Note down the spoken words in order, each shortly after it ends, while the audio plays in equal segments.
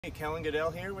Hey, Kellen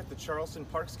Goodell here with the Charleston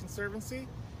Parks Conservancy,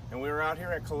 and we were out here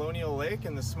at Colonial Lake,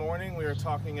 and this morning we were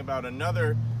talking about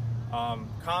another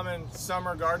common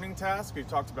summer gardening task. We've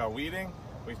talked about weeding,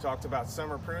 we've talked about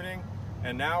summer pruning,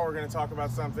 and now we're going to talk about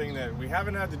something that we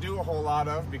haven't had to do a whole lot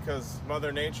of because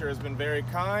Mother Nature has been very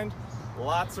kind,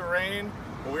 lots of rain.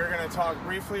 But we're going to talk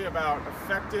briefly about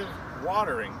effective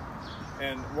watering.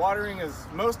 And watering is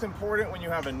most important when you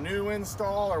have a new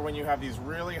install or when you have these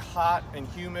really hot and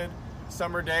humid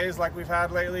summer days like we've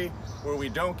had lately, where we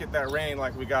don't get that rain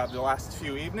like we got the last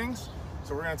few evenings.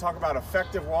 So we're going to talk about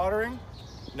effective watering.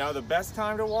 Now, the best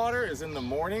time to water is in the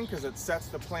morning because it sets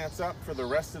the plants up for the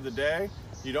rest of the day.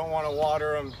 You don't want to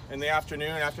water them in the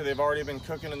afternoon after they've already been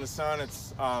cooking in the sun.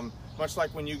 It's much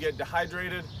like when you get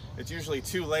dehydrated, it's usually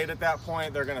too late at that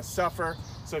point. They're going to suffer.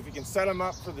 So if you can set them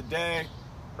up for the day,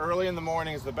 early in the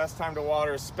morning is the best time to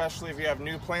water, especially if you have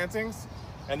new plantings.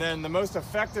 And then the most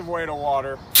effective way to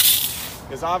water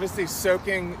is obviously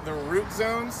soaking the root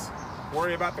zones.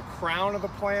 Worry about the crown of the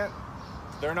plant.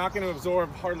 They're not going to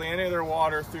absorb hardly any of their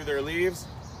water through their leaves.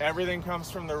 Everything comes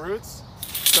from the roots.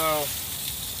 So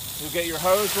you get your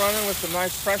hose running with some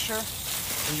nice pressure,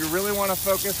 and you really want to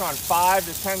focus on 5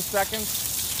 to 10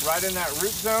 seconds right in that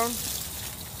root zone.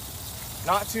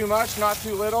 Not too much, not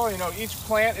too little. You know, each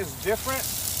plant is different,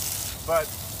 but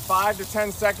 5 to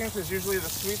 10 seconds is usually the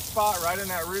sweet spot right in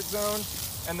that root zone.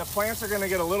 And the plants are going to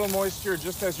get a little moisture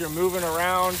just as you're moving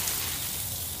around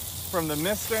from the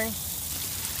misting.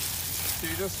 So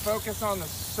you just focus on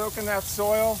soaking that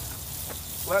soil,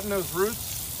 letting those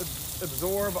roots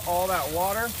absorb all that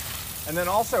water. And then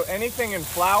also anything in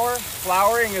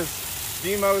flowering is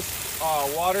the most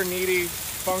water needy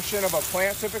function of a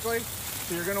plant typically.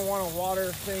 So you're going to want to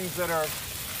water things that are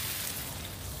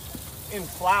in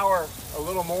flower a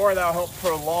little more. That'll help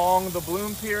prolong the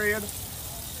bloom period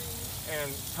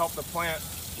and help the plant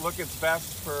look its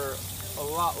best for a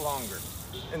lot longer.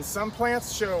 And some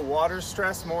plants show water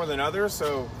stress more than others,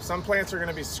 so some plants are going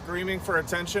to be screaming for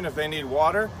attention if they need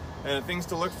water, and things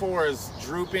to look for is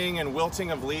drooping and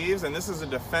wilting of leaves, and this is a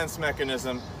defense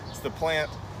mechanism. It's the plant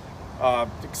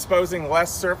exposing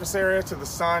less surface area to the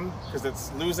sun because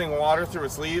it's losing water through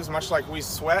its leaves. Much like we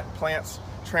sweat, plants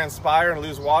transpire and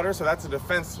lose water, so that's a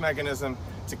defense mechanism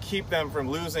to keep them from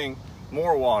losing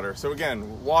more water. So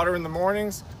again, water in the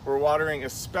mornings. We're watering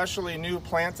especially new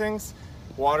plantings,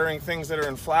 watering things that are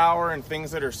in flower and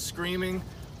things that are screaming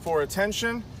for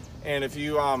attention. And if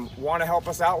you want to help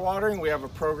us out watering, we have a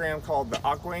program called the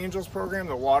Aqua Angels program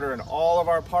that water in all of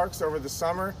our parks over the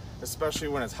summer, especially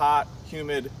when it's hot,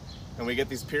 humid, and we get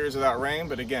these periods without rain.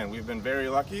 But again, we've been very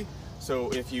lucky. So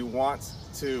if you want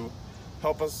to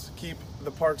help us keep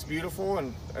the parks beautiful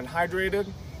and hydrated,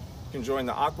 you can join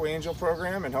the Aqua Angel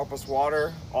program and help us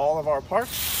water all of our parks.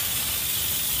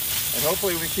 And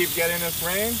hopefully we keep getting this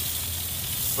rain,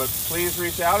 but please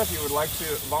reach out if you would like to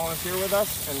volunteer with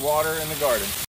us and water in the garden.